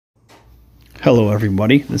Hello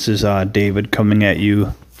everybody, this is David coming at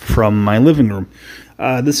you from my living room.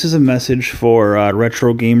 This is a message for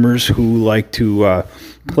retro gamers who like to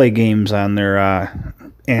play games on their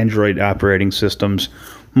Android operating systems.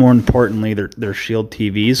 More importantly, their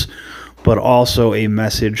ShieldTVs, but also a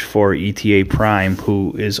message for ETA Prime,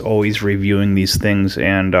 who is always reviewing these things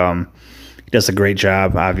and he does a great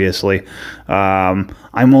job, obviously. I'm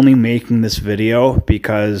only making this video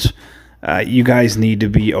because you guys need to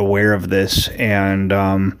be aware of this, and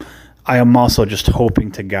I am also just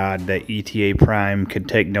hoping to God that ETA Prime could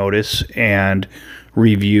take notice and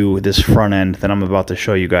review this front end that I'm about to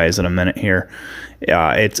show you guys in a minute here.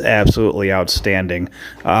 It's absolutely outstanding.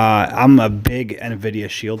 I'm a big NVIDIA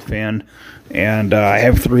Shield fan, and I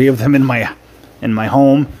have 3 of them in my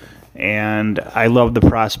home, and I love the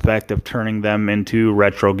prospect of turning them into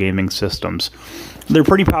retro gaming systems. They're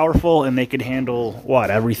pretty powerful, and they could handle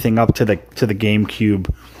everything up to the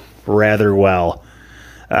GameCube rather well.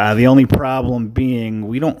 The only problem being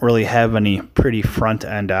we don't really have any pretty front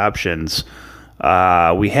end options.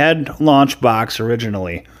 We had Launchbox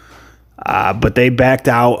originally, but they backed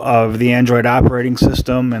out of the Android operating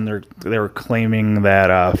system, and they were claiming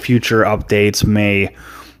that future updates may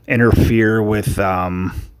interfere with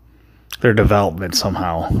their development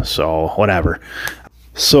somehow. So whatever.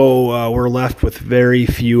 So we're left with very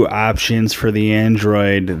few options for the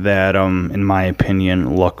Android that, in my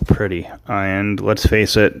opinion, look pretty. And let's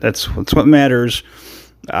face it, that's what matters,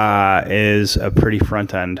 is a pretty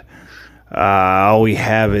front end. All we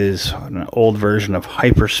have is an old version of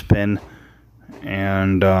Hyperspin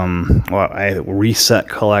and a Reset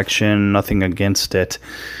collection, nothing against it,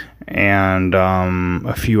 and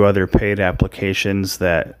a few other paid applications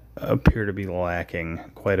that appear to be lacking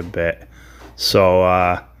quite a bit.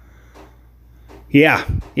 So, yeah,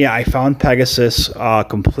 I found Pegasus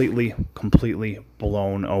completely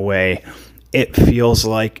blown away. It feels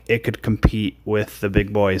like it could compete with the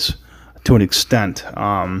big boys to an extent.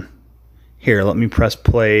 Here, let me press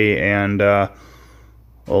play, and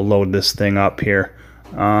we'll load this thing up here.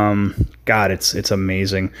 God, it's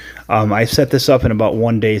amazing. I set this up in about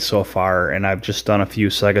 1 day so far, and I've just done a few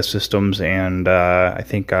Sega systems and I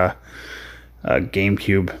think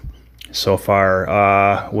GameCube so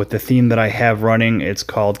far. With the theme that I have running, it's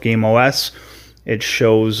called Game OS. It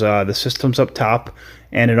shows the systems up top,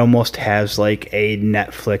 and it almost has like a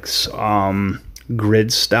Netflix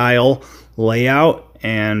grid style layout,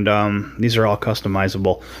 and these are all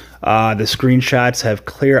customizable. The screenshots have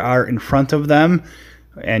clear art in front of them,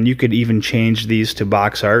 and you could even change these to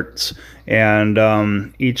box arts,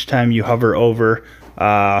 and each time you hover over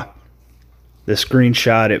the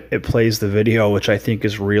screenshot, it plays the video, which I think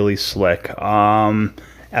is really slick.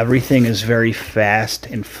 Everything is very fast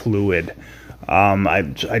and fluid. I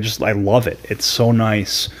love it. It's so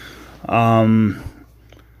nice.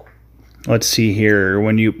 Let's see here.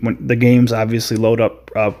 When the games obviously load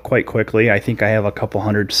up quite quickly. I think I have a couple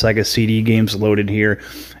hundred Sega CD games loaded here,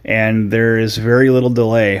 and there is very little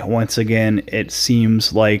delay. Once again, it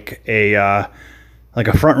seems like a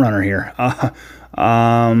front runner here.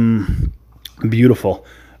 Beautiful.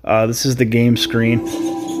 This is the game screen.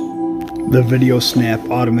 The video snap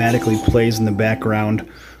automatically plays in the background.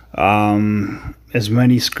 As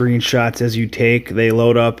many screenshots as you take, they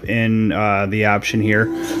load up in the option here.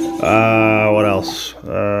 What else?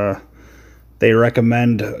 They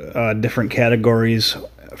recommend different categories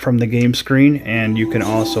from the game screen, and you can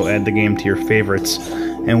also add the game to your favorites.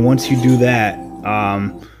 And once you do that,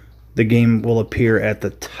 the game will appear at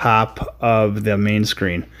the top of the main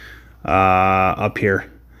screen. Up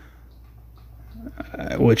here,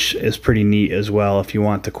 which is pretty neat as well if you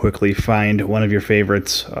want to quickly find one of your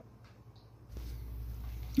favorites.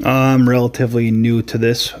 I'm relatively new to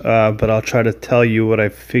this, but I'll try to tell you what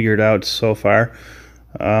I've figured out so far.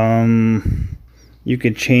 You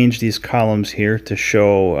can change these columns here to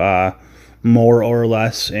show more or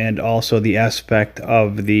less, and also the aspect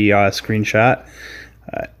of the screenshot.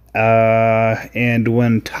 And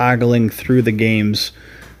when toggling through the games,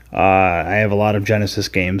 I have a lot of Genesis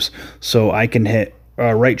games, so I can hit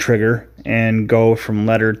right trigger and go from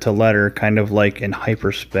letter to letter, kind of like in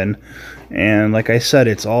Hyperspin. And like I said,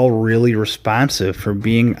 it's all really responsive for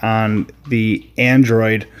being on the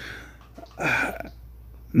Android.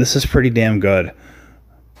 This is pretty damn good.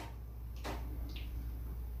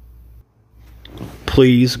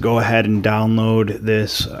 Please go ahead and download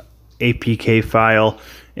this APK file.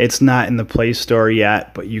 It's not in the Play Store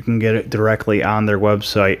yet, but you can get it directly on their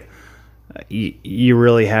website. You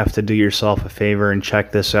really have to do yourself a favor and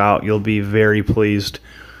check this out. You'll be very pleased.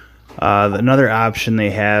 Another option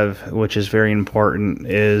they have, which is very important,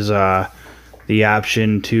 is the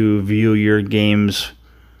option to view your games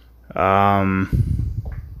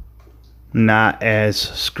not as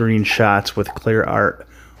screenshots with clear art,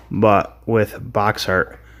 but with box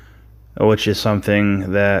art, which is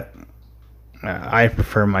something that I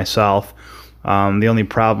prefer myself. The only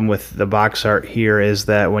problem with the box art here is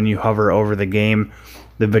that when you hover over the game,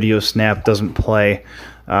 the video snap doesn't play.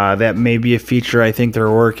 That may be a feature I think they're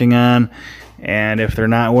working on, and if they're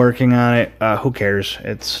not working on it, who cares?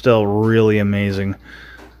 It's still really amazing.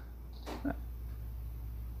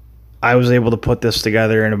 I was able to put this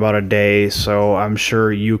together in about a day, so I'm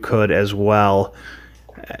sure you could as well.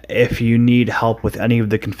 If you need help with any of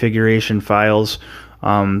the configuration files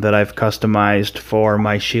that I've customized for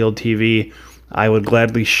my ShieldTV, I would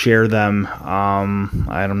gladly share them.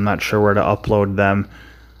 I'm not sure where to upload them,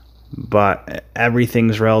 but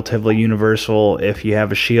everything's relatively universal. If you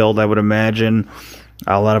have a Shield, I would imagine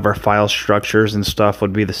a lot of our file structures and stuff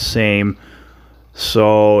would be the same.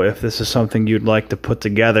 So if this is something you'd like to put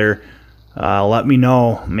together, let me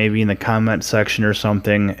know, maybe in the comment section or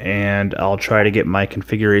something, and I'll try to get my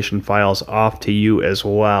configuration files off to you as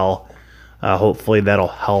well. Hopefully that'll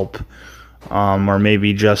help, or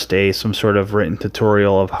maybe just some sort of written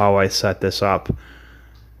tutorial of how I set this up.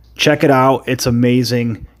 Check it out. It's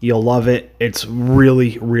amazing. You'll love it. It's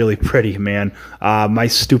really, really pretty, man. My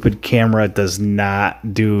stupid camera does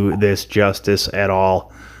not do this justice at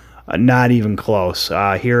all. Not even close.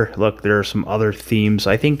 Here, look, there are some other themes.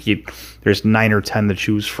 I think there's 9 or 10 to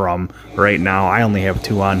choose from right now. I only have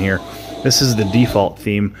 2 on here. This is the default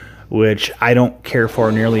theme, which I don't care for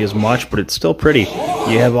nearly as much, but it's still pretty.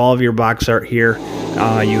 You have all of your box art here.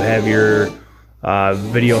 You have your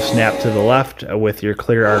video snap to the left with your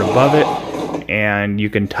clear art above it, and you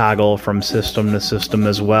can toggle from system to system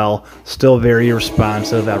as well. Still very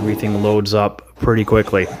responsive. Everything loads up pretty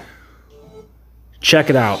quickly.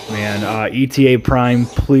 Check it out, man. ETA Prime,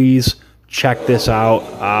 please check this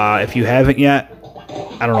out. If you haven't yet,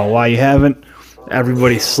 I don't know why you haven't.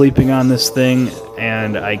 Everybody's sleeping on this thing,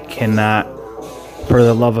 and I cannot, for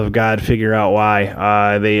the love of God, figure out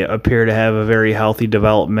why. They appear to have a very healthy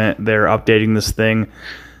development. They're updating this thing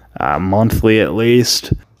monthly at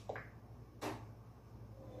least.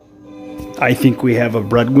 I think we have a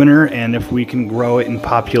breadwinner, and if we can grow it in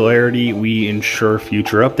popularity, we ensure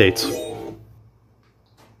future updates.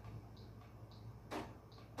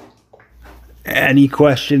 Any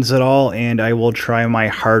questions at all, and I will try my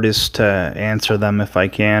hardest to answer them if I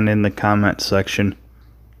can in the comment section.